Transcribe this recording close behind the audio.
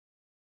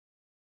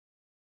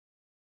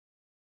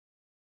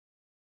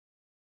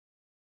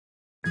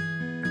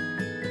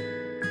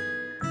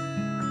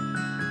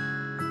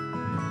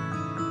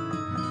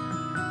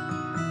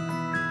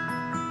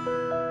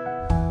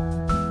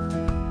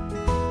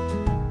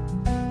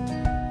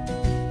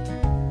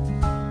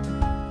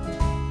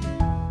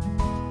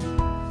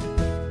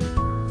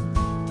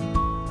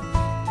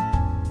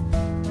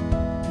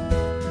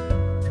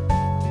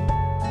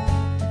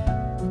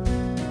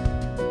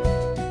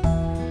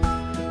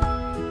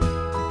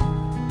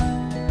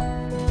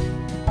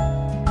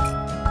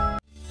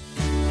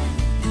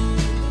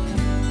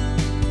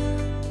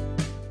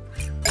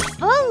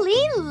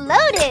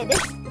loaded!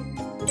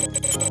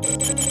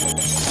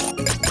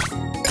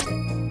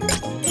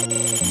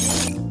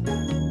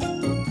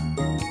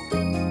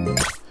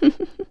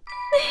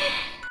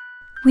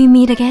 We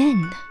meet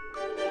again.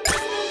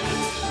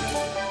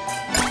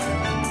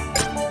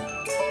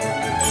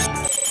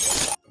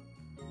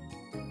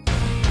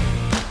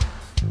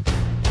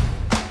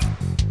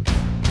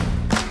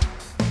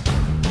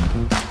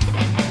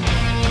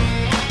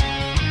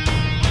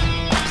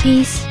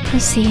 Please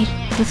proceed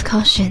with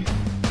caution.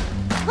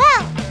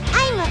 Well,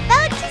 I'm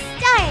about to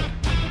start!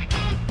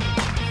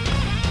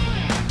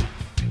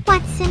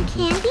 Want some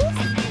candies?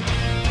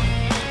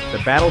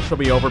 The battle shall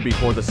be over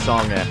before the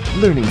song ends.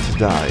 Learning to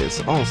die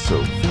is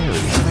also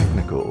very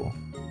technical.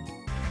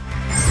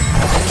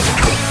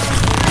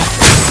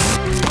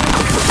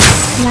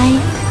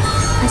 Life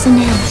has an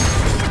end.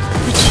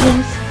 The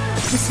truth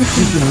is a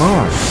Keep in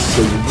Mars,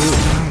 so you will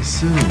die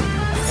soon.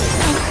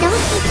 I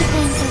don't need to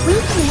gain the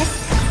weakness.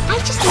 I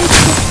just need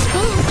to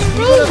expand the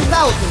Even range.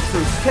 1,000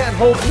 troops can't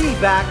hold me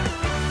back.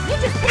 You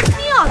just pissed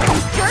me off,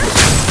 you jerk!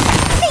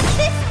 Take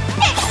this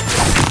hit!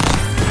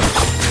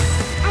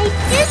 I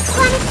just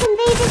want to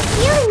convey this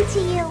feeling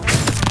to you.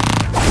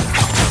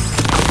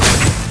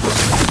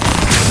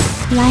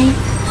 Life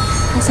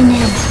has an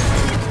end.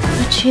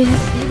 The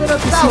truth Even is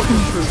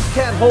 1,000 troops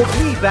can't hold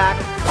me back.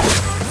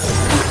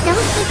 I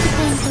don't need to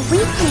gain the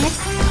weakness.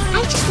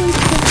 I just need to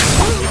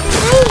expand the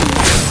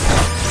range.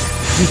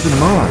 Keep in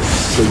Mars,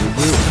 so you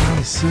will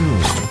die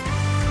soon.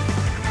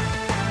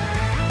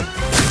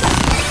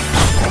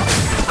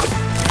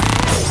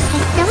 I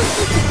don't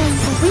need to gain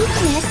the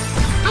weakness.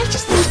 I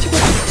just need to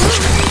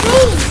expand the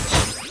range.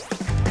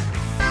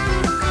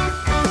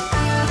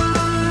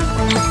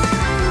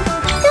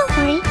 Don't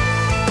worry.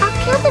 I'll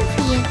kill them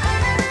for you.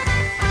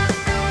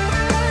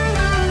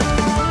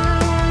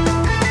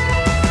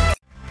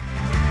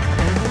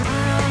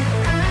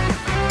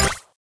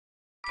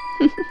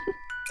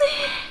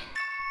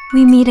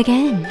 We meet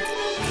again.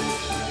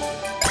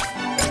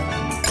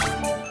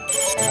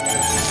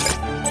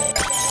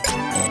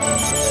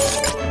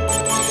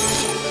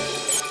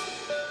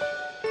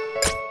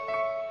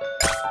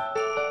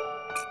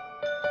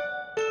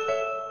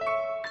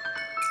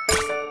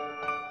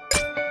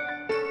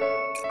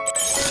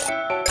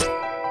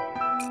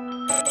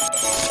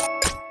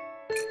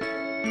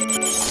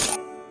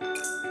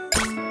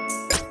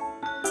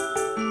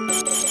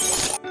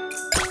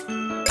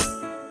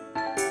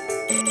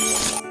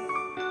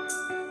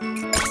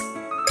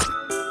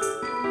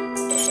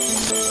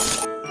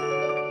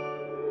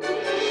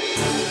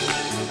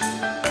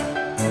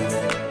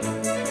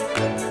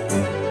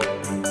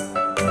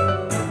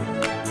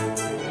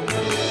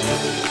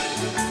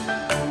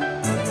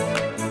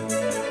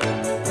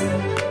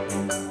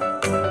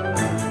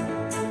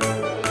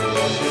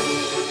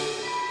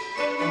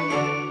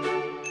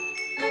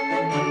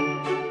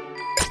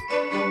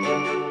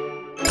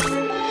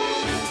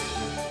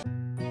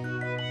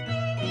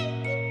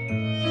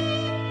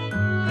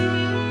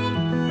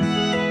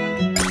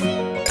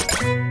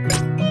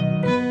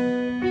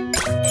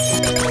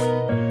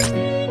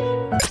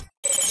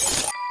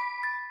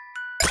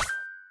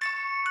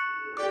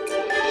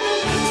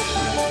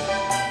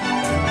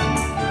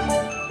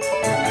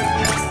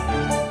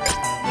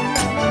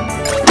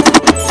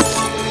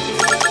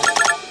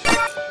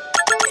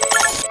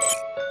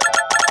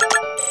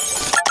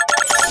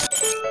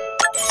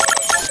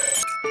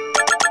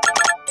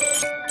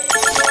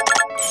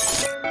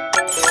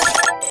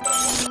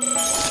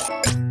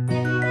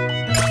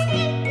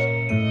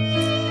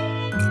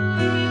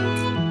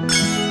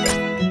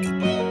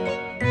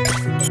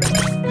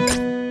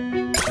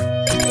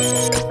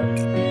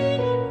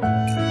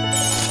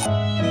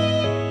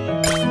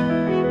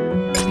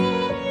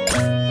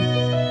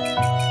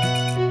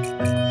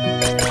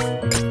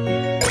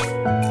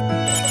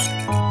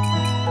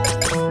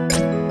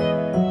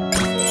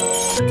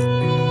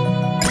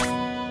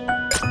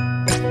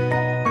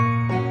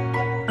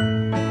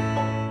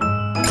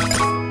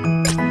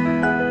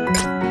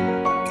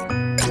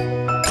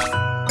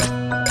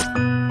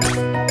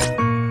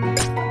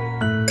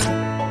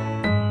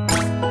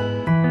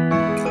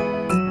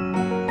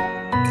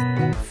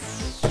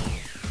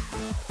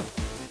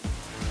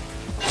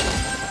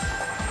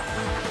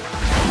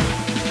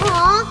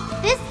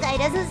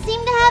 doesn't seem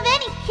to have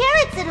any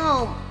carrots at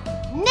home.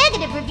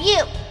 Negative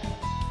review.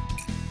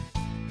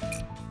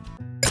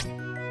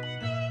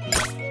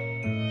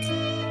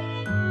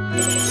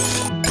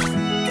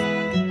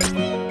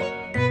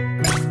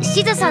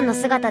 Shizu-sanの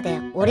姿で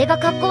俺が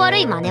かっこ悪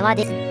い真似は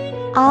で。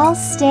I'll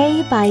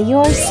stay by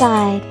your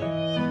side.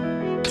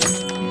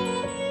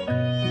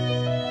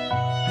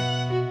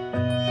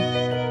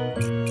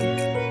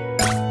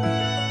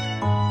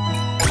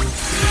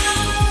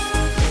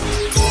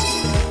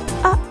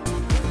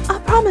 I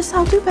promise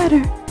I'll do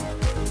better.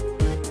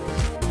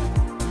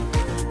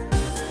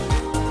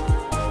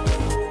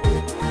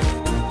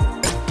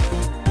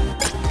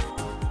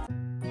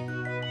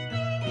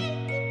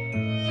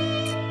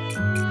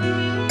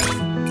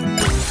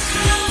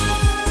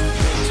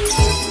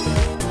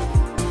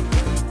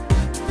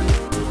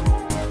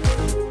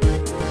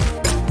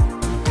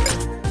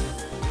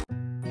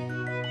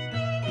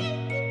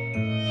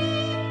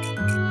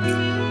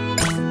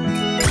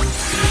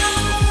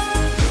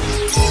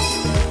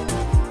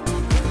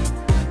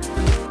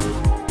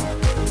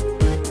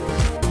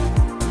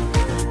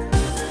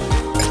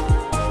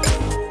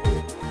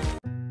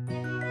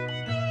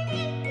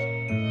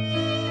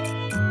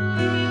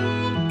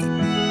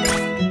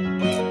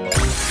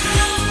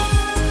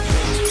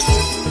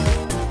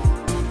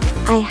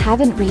 I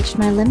haven't reached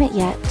my limit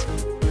yet.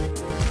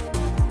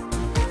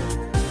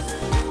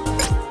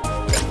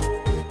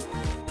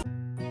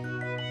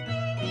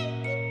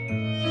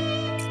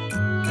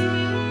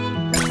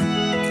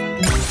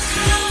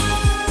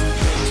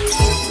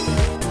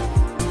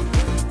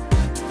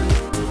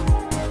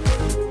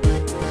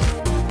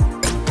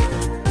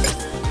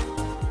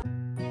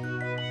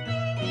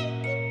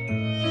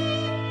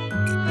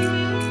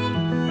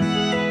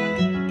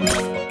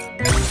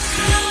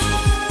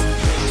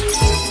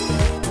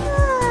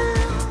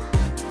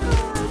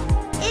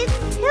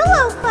 It's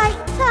pillow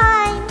fight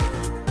time!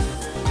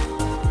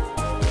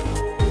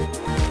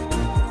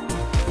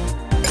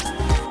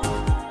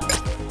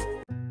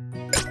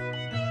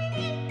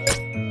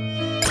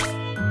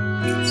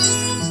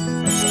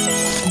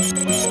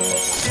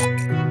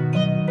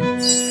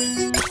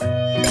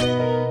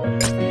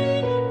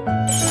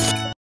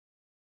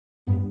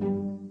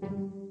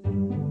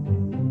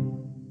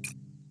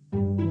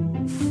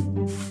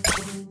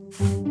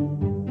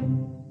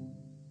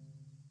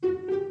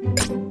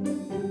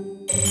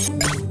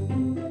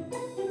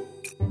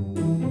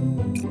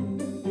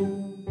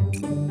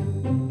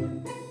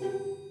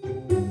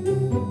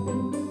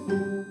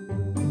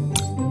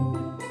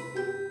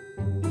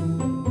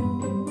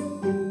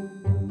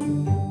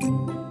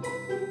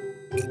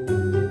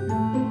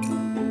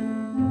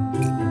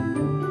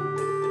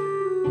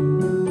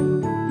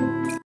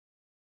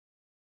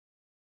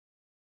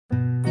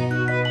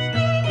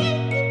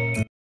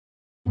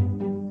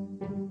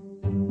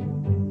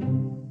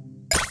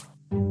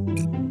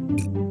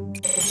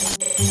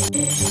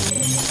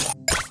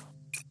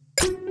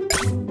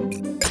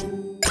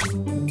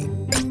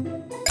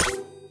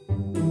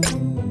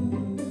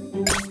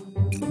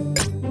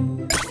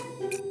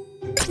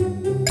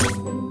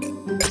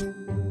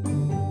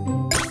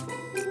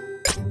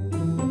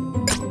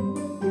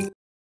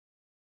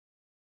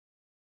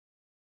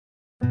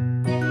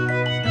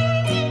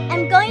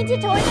 I'm going to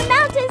tour the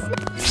mountains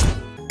now.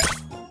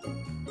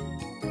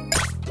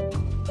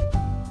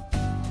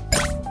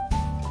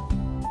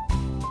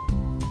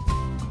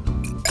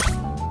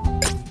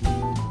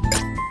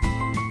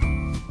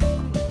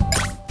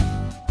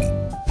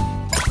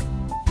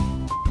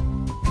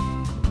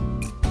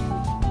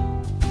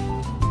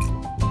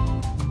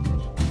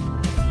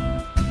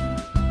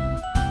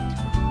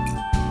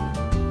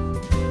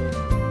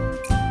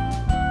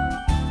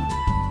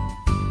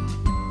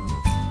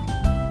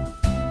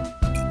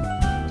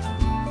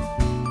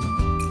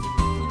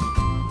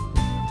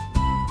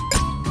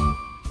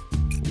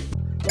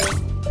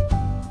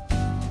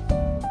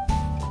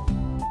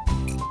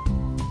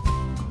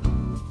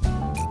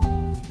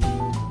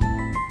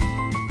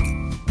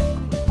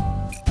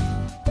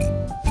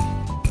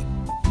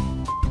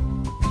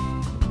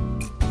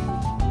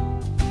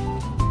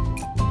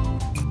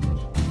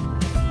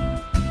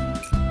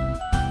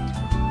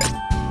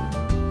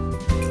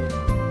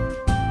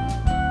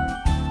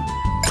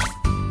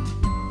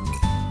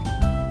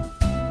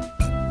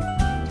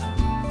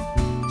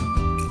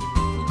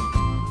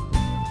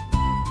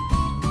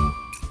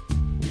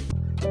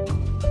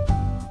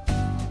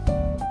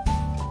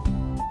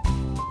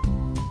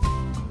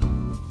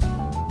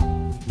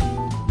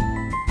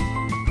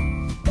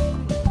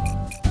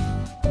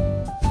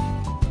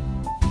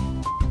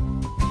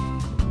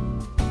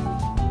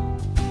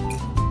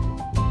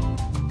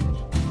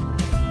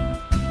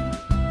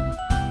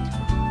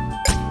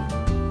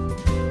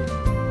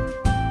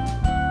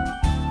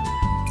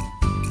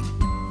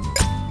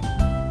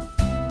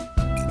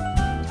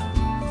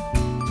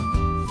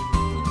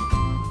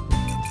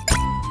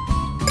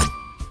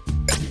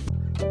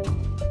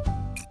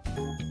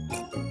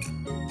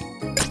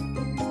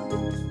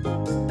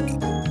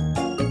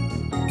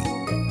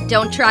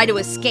 Don't try to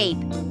escape.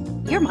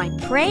 You're my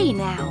prey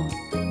now.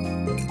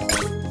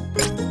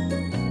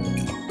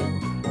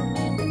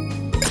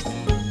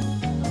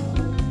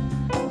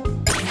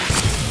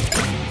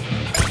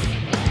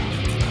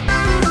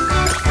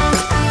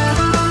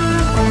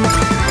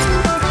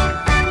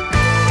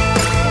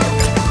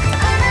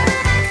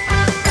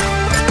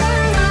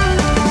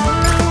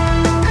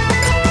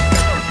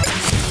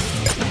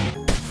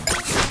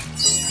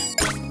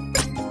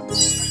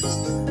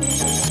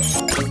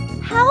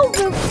 How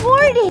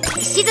rewarding!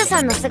 シズ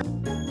さんの姿。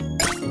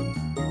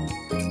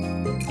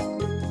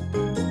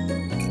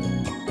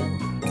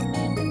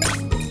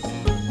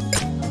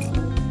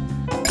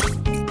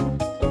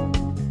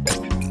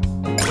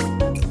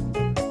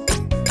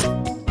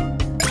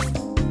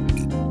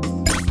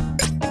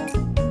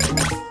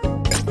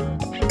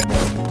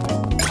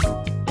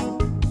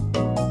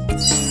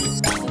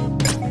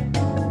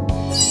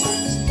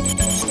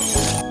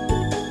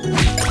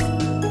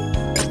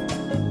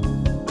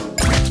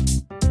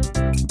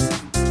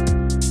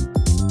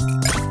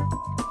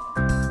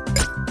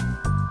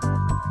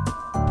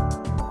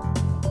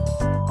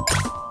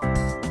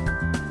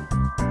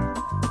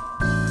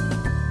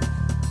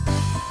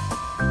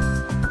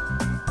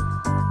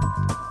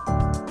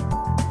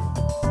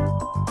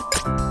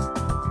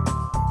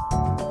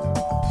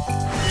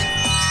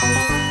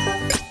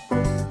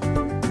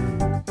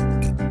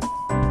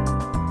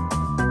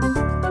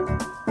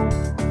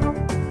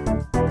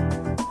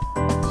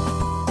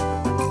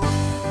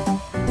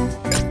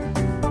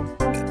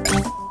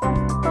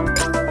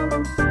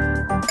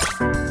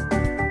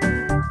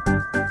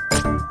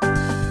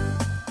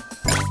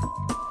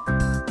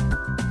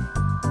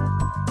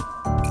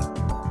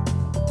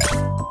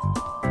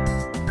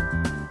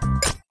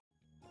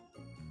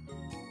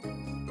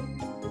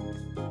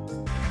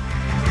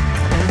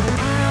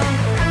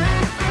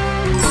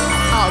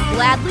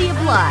gladly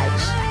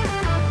oblige.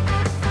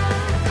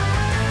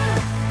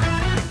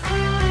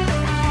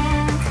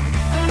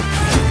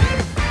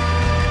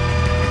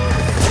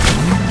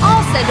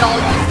 I'll send all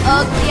you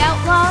ugly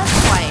outlaws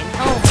flying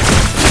home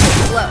with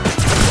a blow.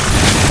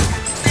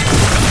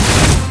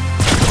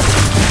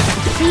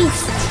 Please,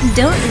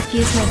 don't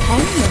refuse my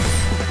kindness.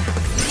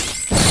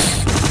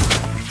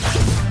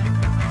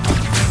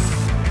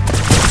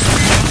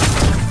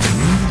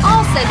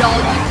 I'll send all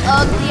you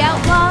ugly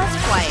outlaws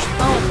flying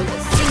home with a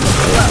single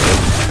blow.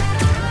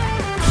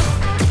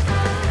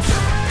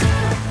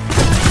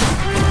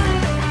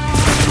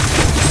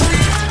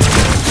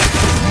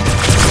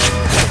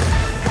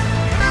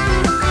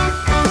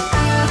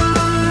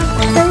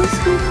 Those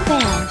who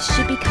fail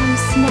should become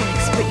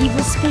snacks for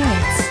evil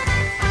spirits.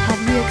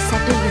 Have you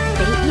accepted your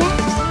fate yet?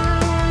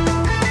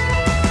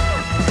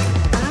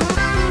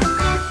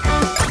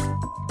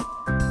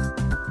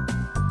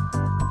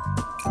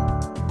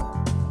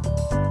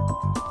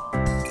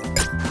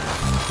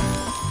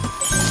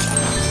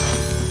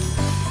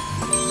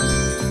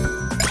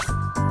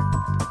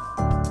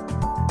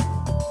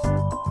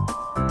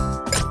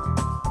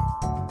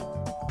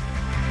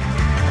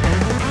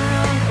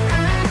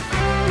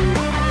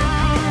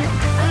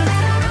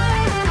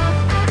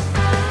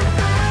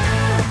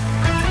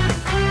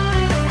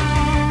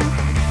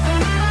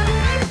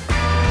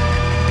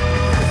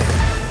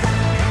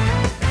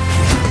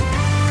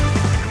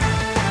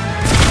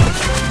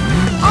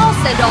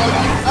 Send all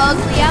you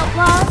ugly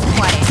outlaws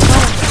flying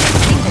home with a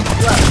single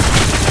blow.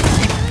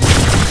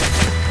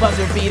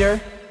 Buzzer beater.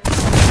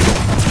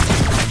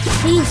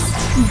 Please,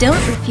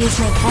 don't refuse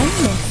my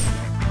kindness.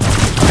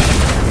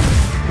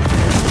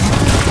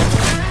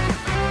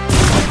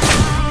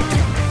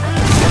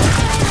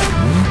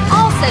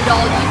 I'll send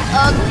all you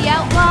ugly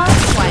outlaws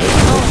flying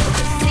home with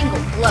a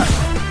single blow.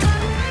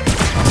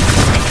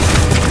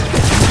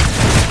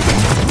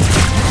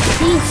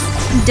 Please,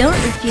 don't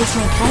refuse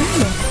my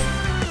kindness.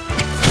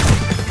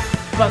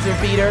 Buzzer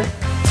beater.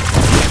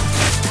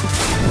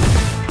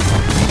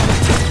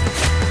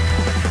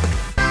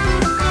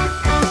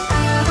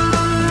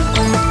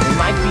 It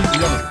might be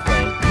the end of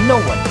play. No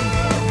one can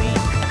tell me.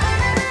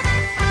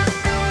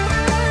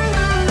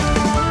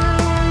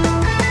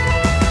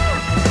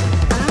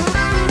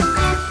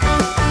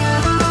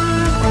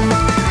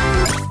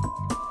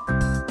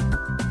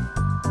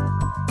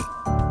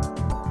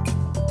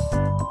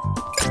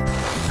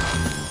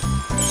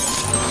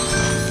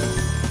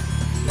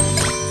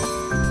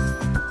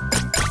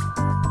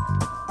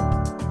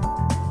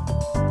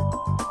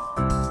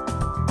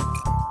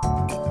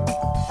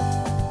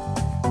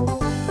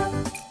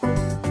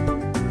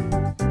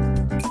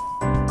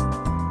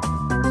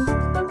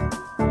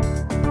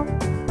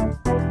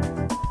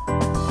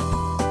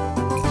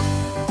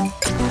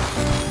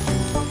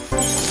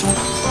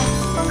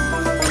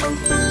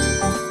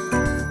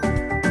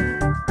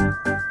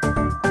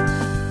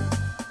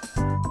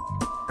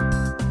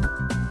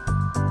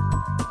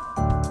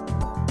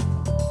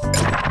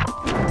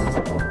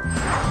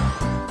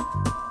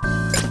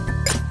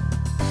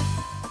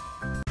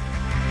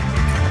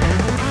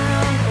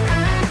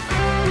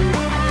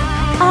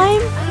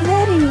 I'm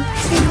ready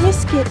to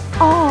risk it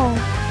all.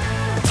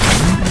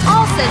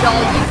 I'll send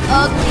all you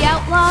ugly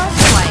outlaws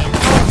flying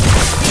home with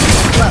a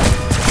single blow.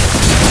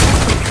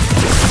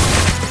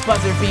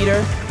 Buzzer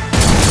beater.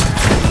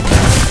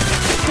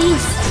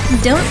 Please,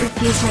 don't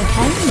refuse my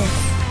kindness.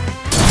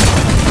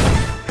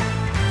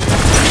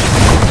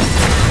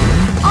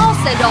 I'll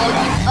send all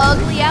you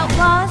ugly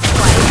outlaws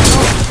flying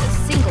home with a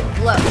single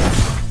blow.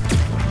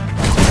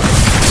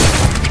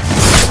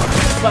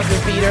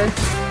 Buzzer beater.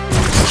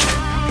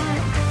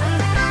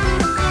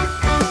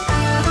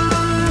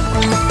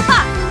 Ha!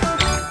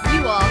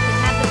 You all can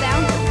have the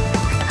bounty.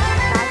 A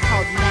guy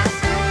called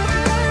Master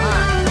is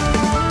mine.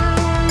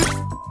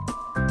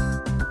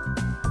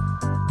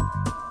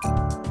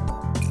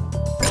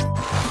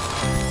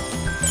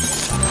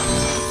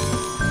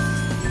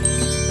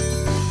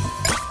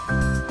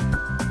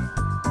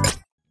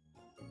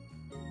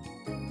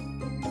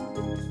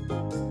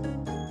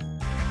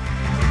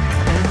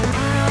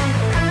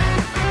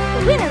 The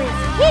winner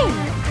is King.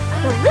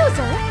 The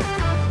loser,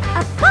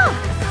 a fox.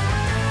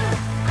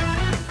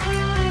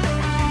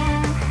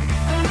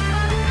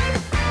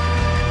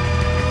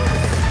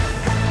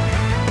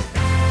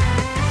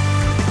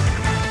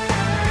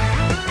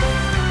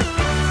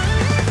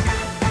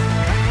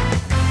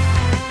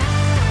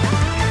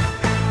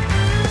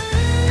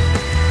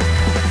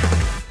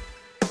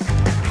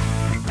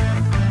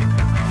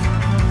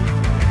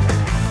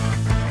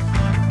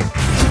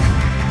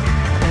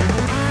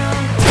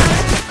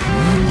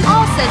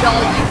 I'll send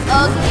all you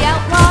ugly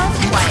outlaws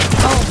flying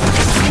home with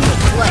a single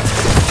blow.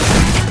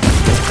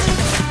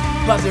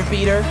 Buzzer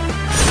beater.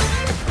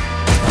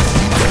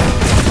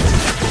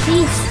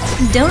 Please,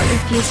 don't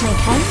refuse my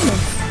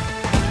kindness.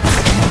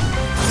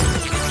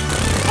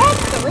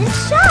 Excellent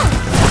shot.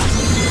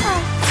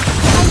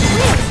 I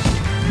win.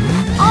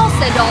 I'll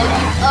send all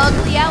you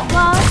ugly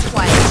outlaws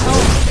flying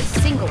home with a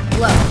single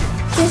blow.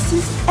 This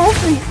is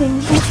everything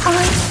that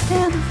I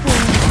stand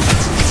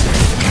for.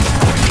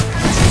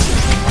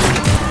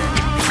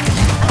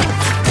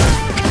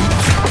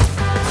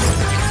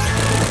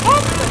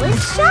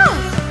 shot!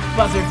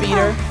 Buzzer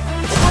beater.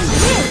 I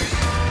wish!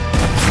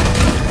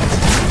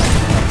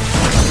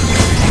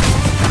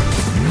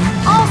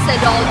 I'll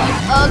send all you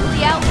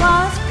ugly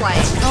outlaws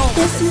flying home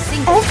This with a is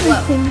single blow.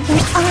 everything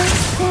that I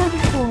stand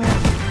for.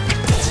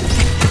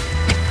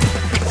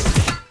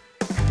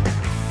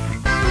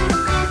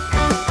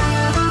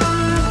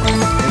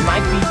 It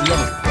might be the end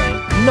of the play.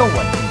 No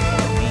one can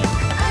handle me.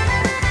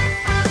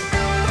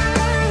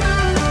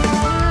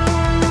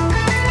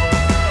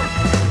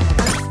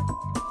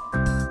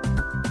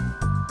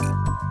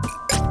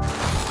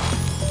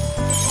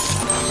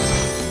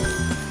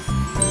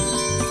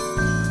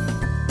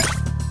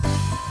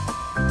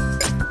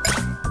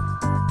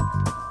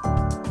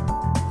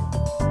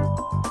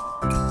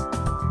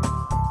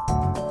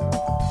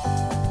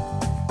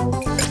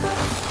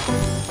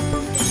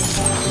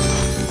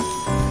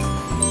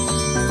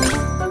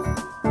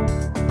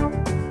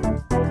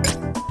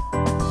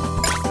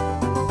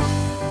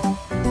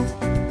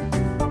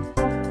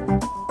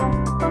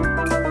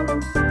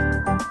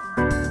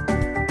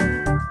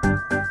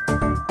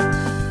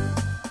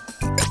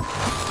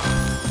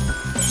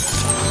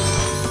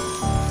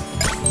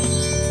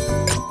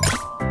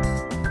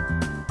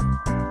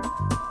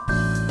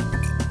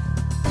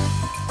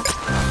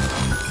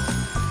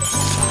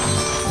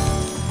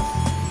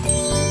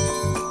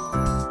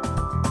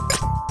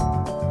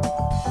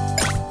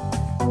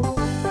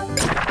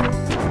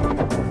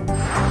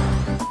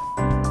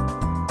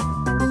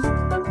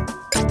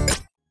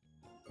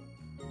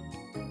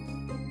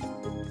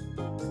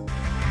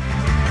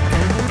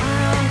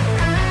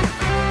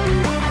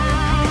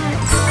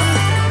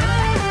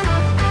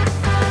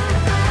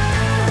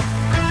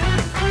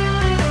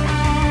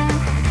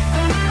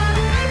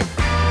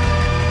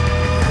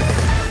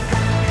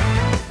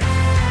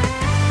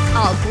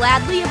 I'll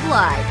gladly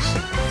oblige.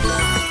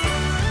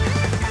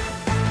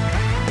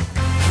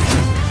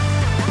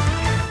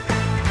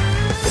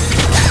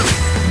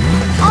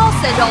 I'll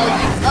send all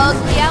you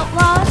ugly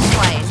outlaws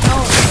flying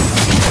home with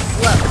a single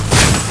blow.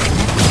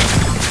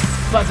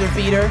 Buzzer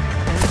beater.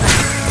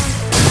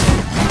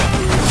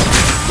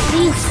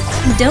 Please,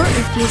 don't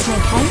refuse my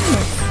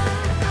kindness.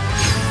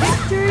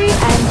 Victory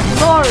and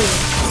glory.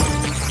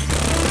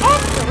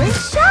 Excellent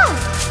shot!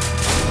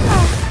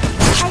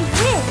 I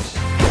wish!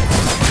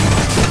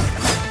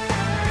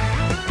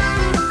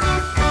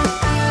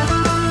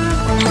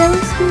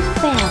 Those who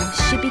fail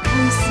should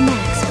become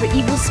snacks for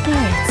evil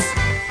spirits.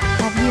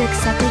 Have you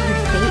accepted your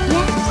fate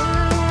yet?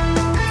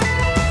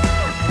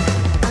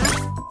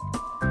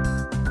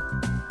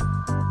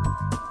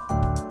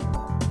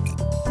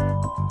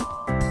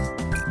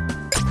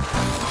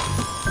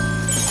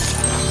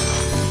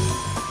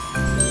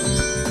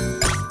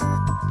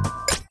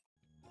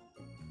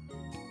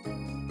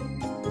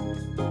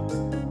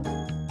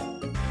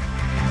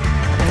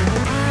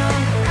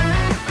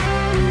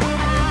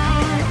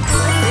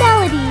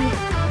 Melody!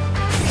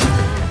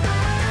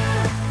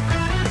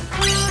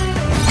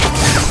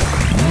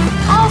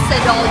 I'll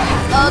send all you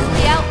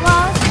ugly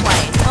outlaws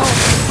flying home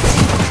with a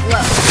single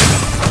blow.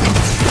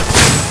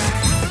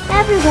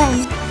 Everyone!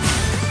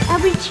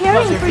 I'll be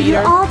cheering Buzzer for you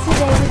beater. all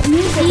today with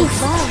music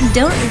as well.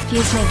 Don't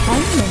refuse my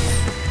kindness.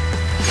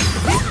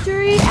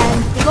 Victory and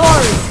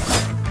glory.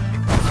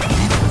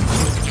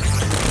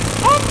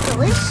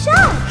 Excellent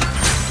shot!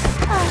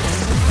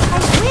 I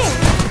wish!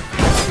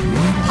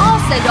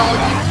 I'll send all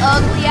you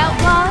ugly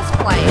outlaws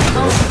flying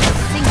home with a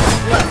single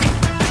blow.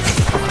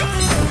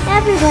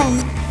 Everyone!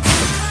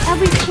 I'll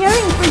be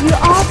cheering for you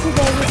all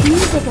today with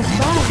music as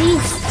well.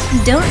 Please,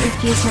 don't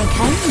refuse my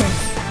kindness.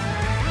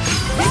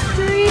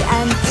 Victory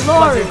and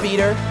glory. Buzzer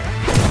beater.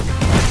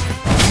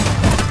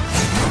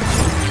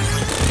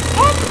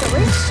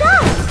 Excellent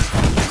shot!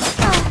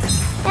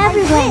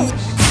 Everyone!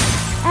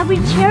 I'll be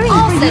cheering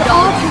I'll for you send all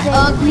all you today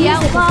with ugly music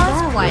as outlaws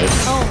well. flying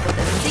home with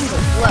a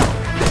single blow.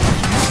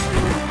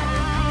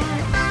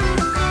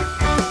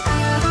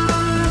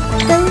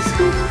 Those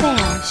who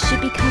fail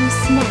should become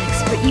snacks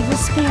for evil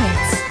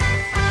spirits.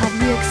 Have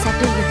you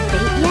accepted your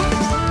fate yet?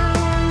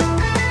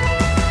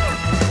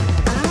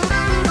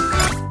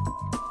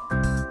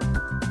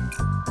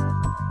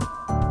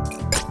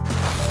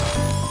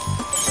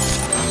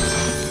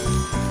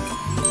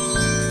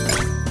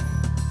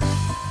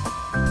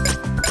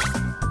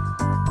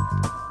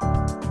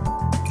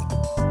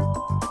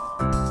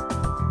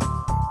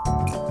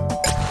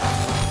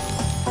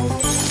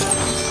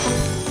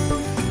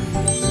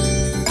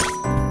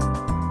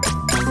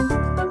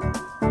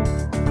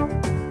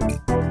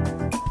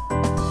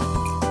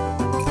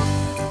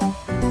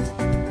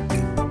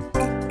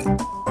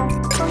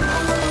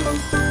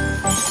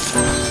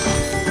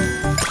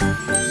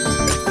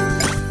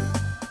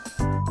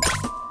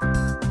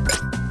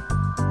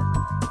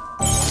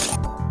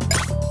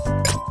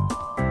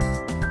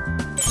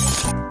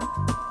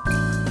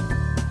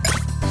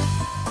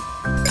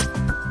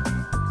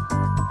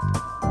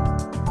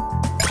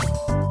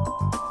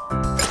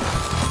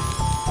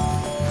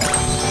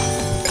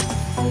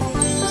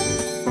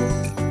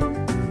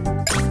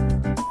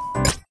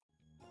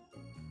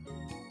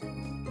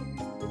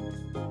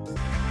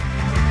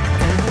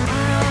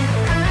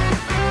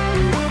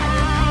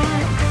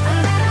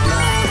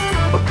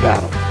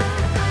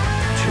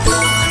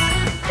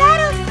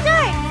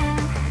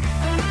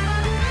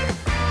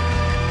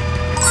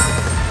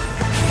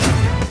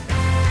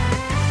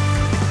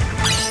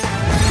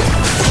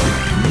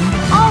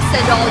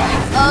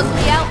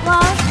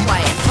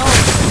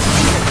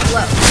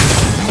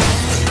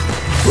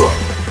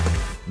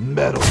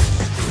 Metal.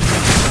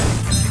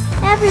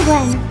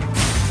 Everyone,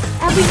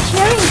 I'll be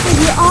cheering for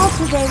you all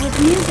today with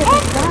music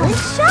as well.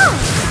 Excellent shot!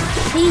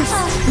 Please,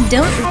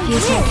 don't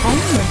refuse my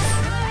kindness.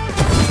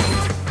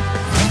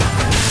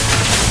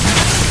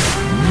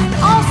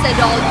 I'll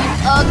send all you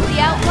ugly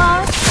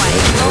outlaws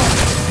flying home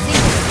with a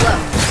single blow.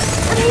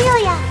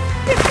 Amelia,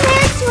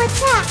 prepare to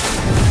attack!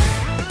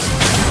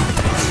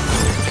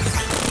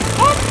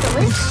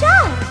 Excellent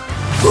shot!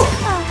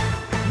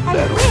 I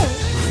Metal. wish.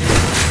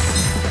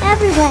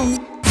 Everyone,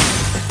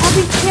 I'll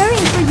be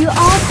cheering for you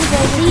all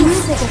today with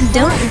music as well.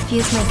 Don't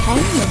refuse my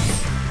kindness.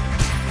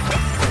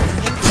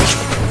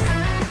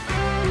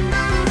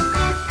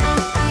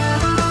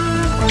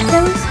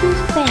 Those who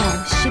fail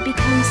should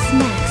become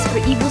snacks for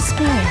evil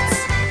spirits.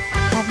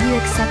 Have you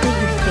accepted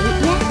your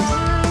fate yet?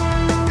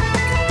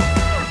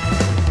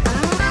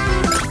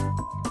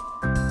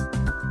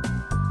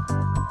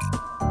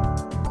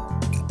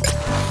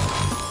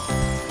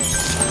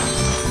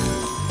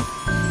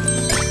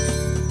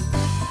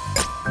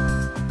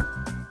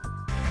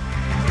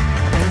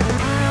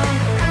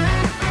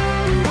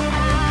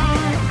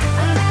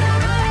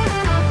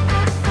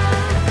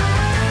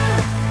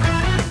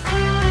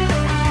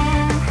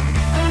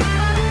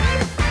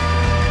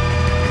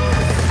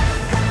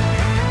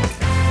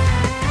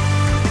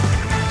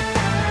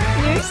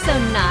 You're so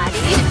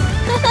naughty.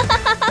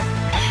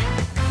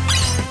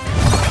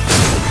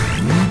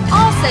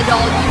 I'll send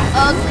all you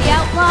ugly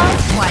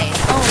outlaws flying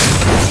home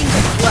with a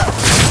single blow.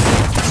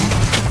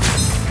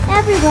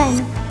 Everyone,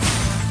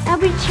 I'll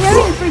be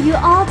cheering for you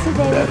all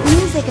today with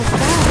music as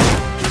well.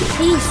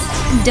 Please,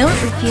 don't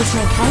refuse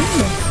my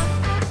kindness.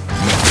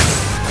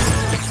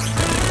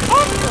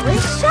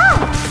 Excellent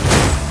shot!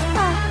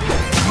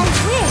 I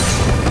wish.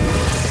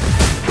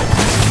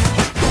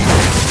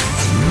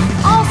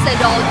 I'll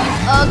send all you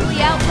ugly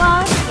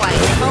outlaws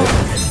flying home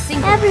with a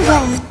single blow.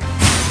 Everyone,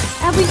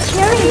 I'll be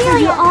cheering for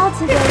you all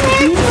today with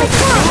music as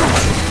well.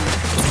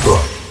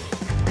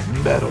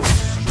 Metal.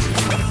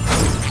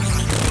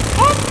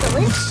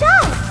 Excellent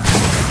shot!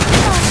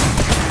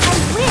 I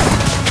wish.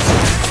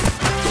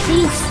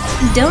 Please,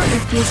 don't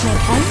refuse my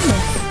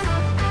kindness.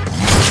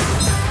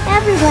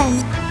 Everyone,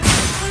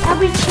 I'll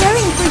be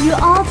cheering for you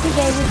all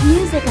today with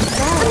music as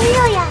well.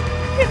 Amelia,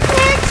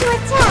 prepare to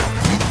attack!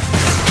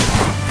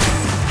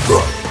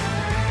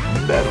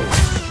 Metal.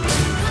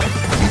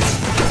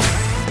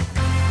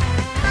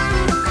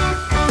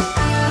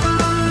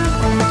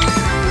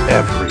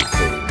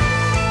 Everything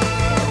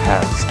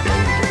has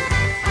ended.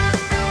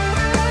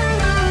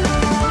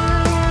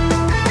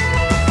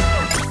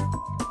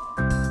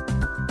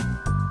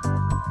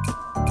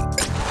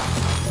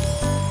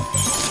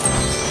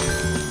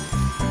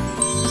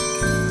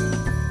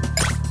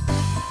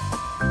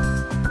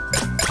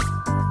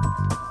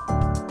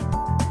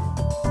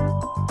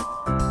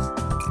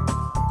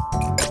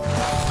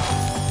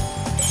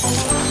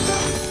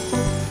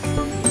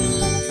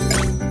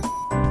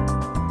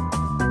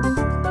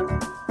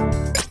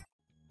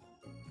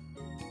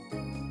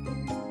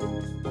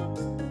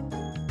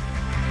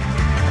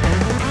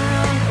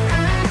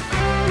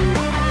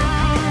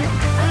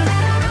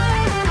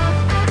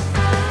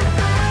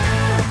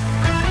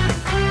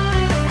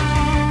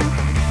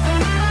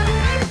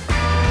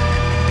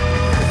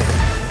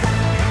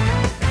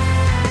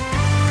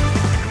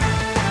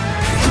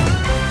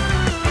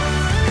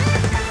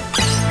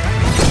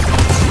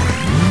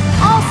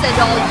 I'll send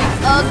all you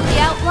ugly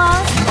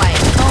outlaws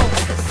flying home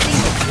with a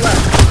single blow.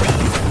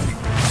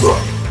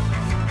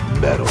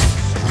 Metal.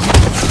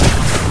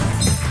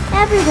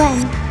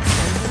 Everyone,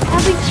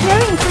 I'll be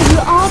cheering for you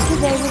all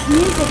today with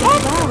music as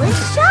well. Excellent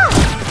shot!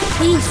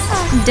 Please,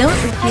 don't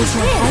refuse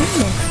my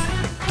kindness.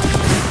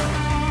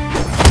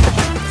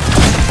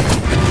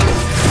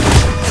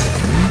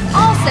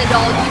 I'll send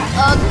all you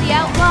ugly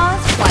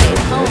outlaws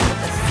flying home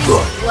with a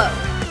single blow.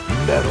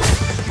 Metal.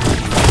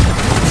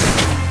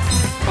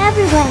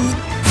 Everyone,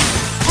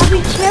 I'll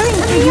be cheering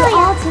for you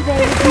all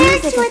today with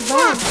music as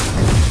well.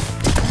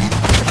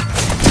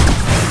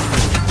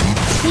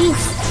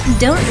 Please,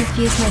 don't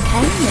refuse my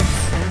kindness.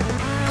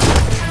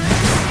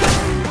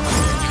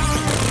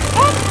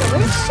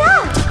 Excellent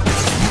shot!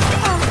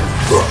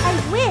 I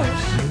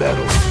wish.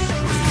 Metal.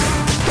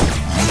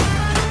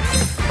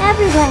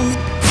 Everyone,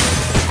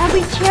 I'll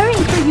be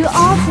cheering for you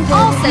all today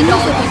I'll with send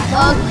all music you as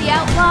well. ugly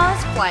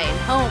outlaws flying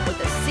home with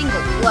a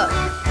single blow.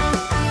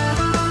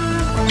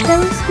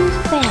 Those who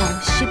fail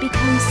should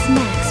become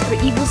snacks for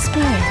evil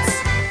spirits.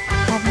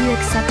 Have you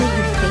accepted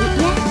your fate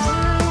yet?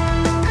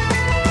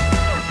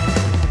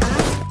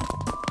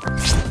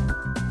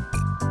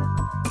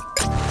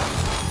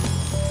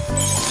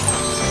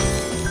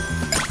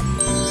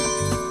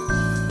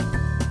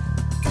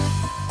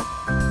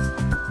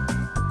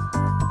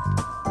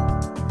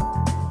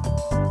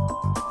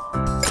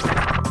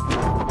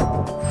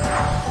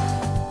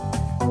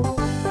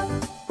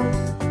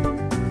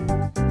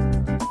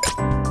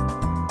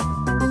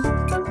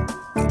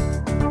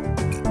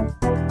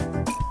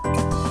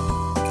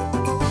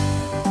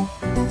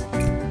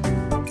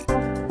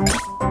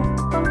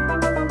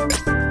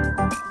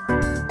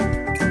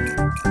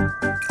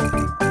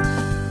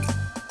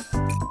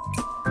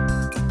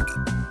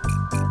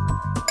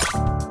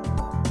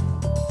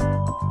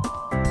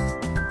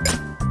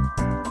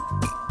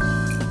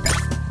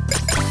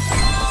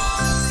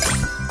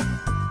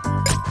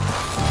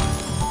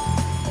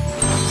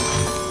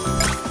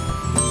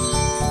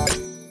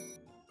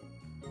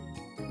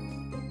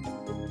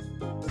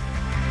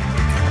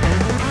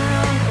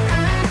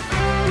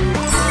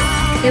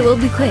 will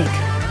be quick.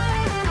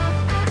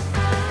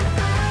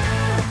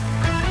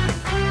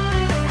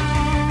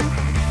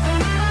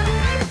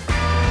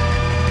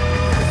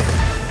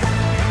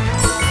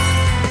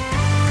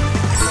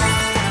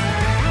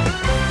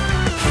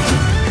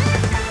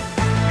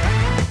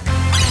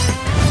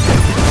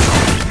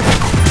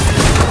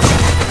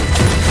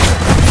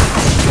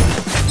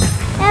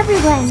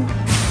 Everyone,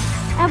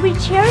 I'll be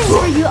cheering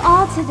for you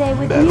all today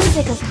with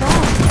music as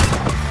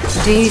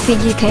well. Do you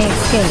think you can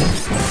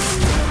escape?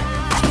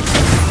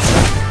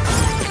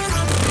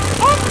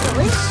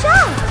 Excellent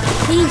shot!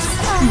 Please,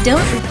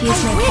 don't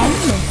refuse my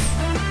kindness.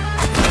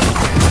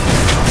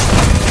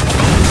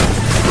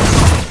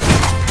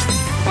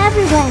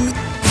 Everyone,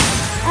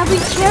 I'll be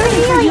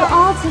cheering for you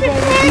all today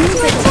with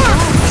music as well.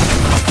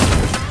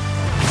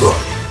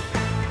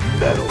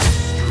 Metal.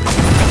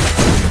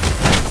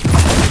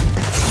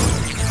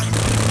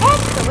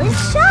 Excellent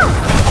shot!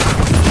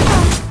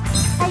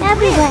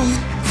 Everyone,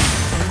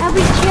 I'll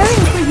be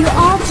cheering for you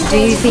all today. Do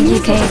you with think you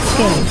music can as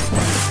well.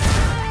 escape?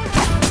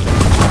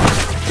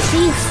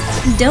 Please,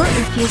 don't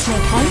refuse my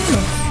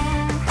kindness.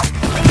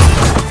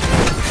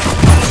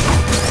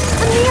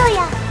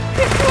 Amelia,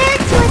 prepare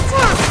to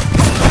attack!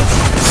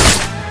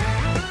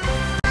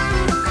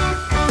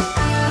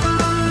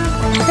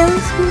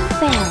 Those who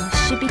fail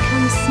should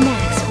become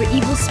snacks for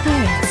evil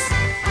spirits.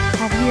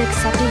 Have you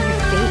accepted your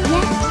fate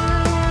yet?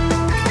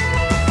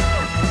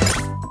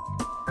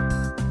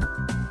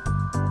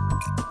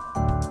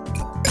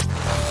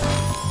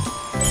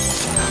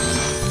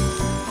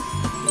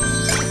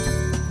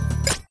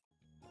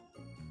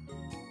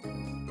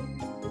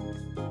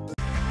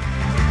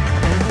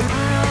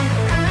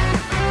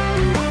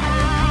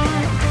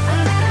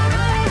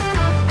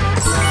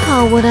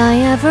 How would I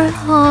ever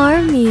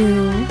harm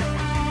you?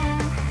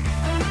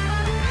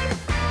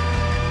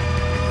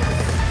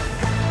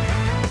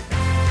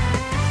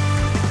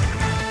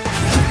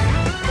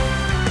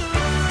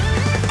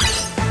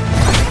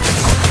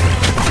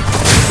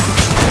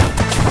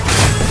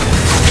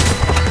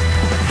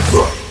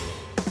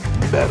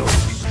 Metal.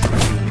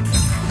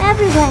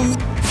 Everyone,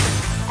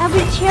 I'll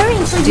be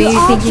cheering for Do you you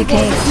all think you today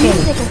can with escape?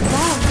 music as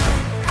well.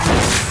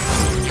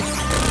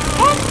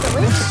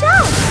 Excellent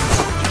shot!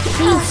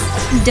 Please,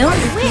 don't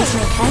refuse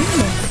my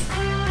kindness.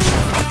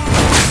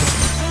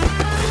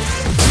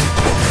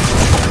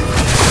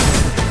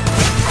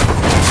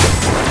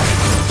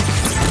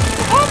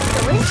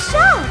 Excellent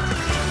shot!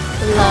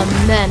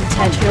 Lament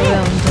at your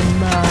own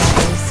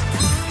demise.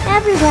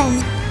 Everyone,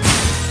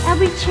 I'll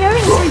be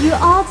cheering for you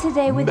all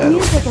today with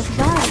music as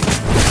well.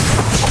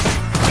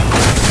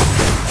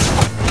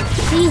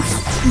 Please,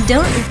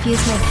 don't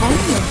refuse my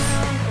kindness.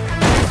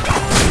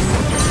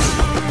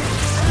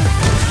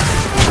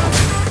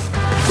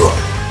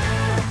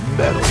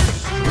 Metal.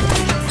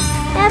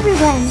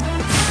 Everyone,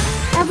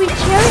 I'll be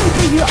cheering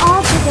for you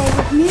all today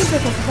with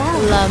music as well.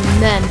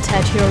 Lament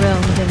at your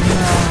own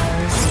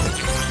demise.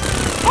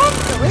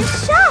 Excellent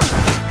shot!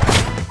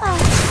 Oh,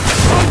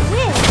 I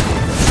did.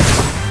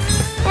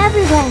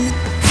 Everyone,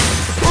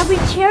 I'll be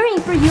cheering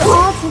for you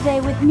all today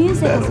with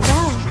music as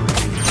well.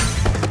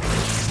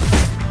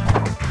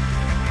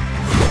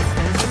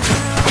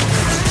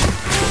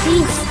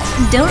 Please,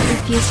 don't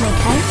refuse my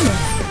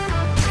kindness.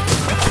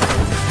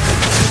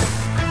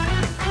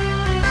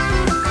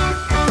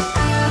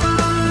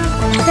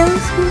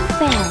 Those who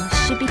fail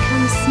should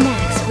become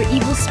snacks for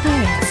evil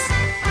spirits.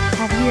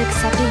 Have you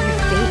accepted your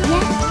fate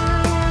yet?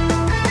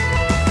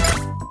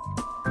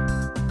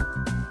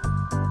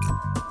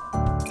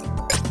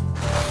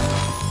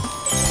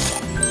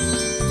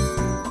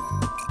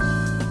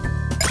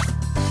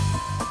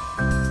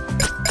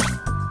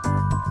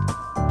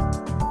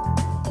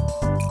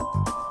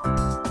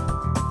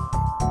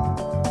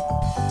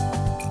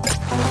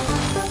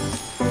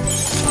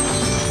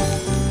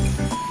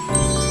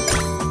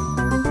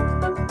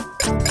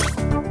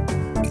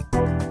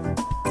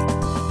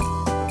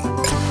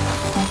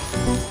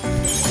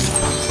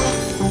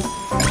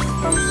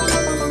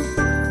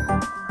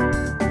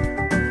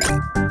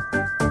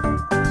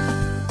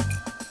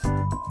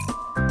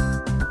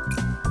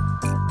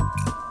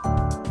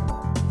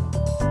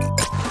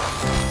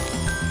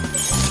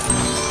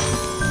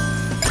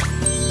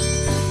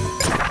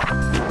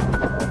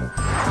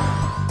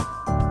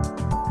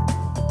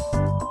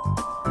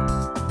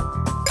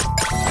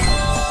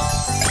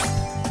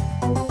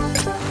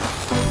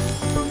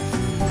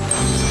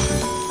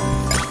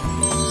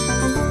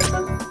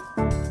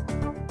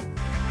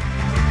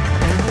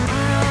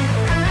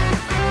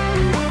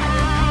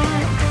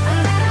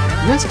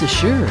 Rest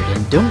assured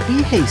and don't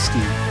be hasty.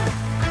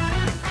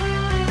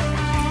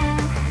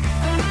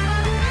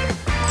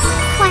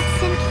 Want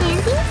some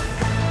candy?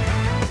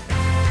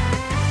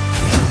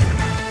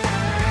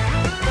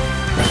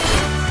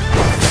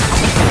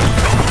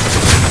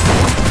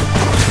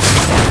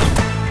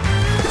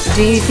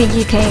 Do you think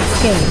you can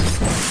escape?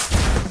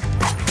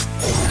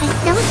 I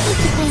don't need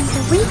to find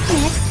the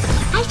weakness.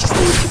 I just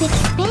need to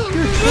expand.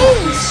 Hey,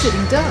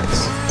 sitting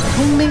ducks.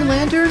 Homing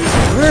lanterns,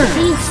 burn.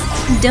 Please,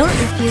 don't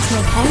refuse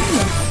my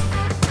kindness.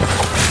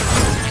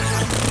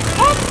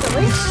 Excellent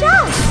Excellent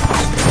shot!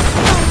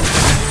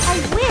 I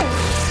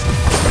wish.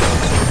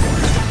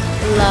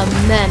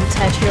 Lament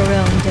at your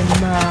own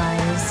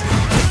demise.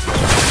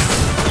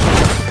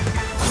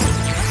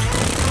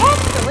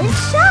 Excellent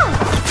shot!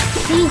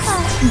 Please,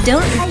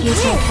 don't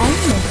refuse your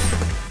kindness.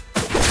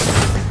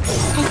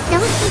 I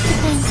don't need to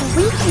gain the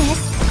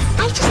weakness.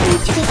 I just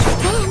need to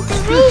expand the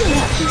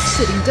radius.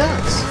 Sitting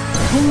ducks.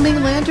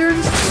 Homing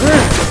lanterns.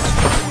 Burn.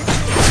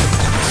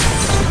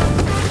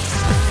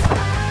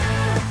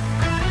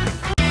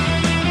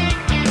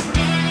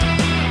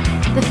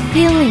 The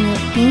feeling of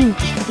being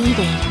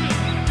defeated.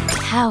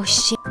 How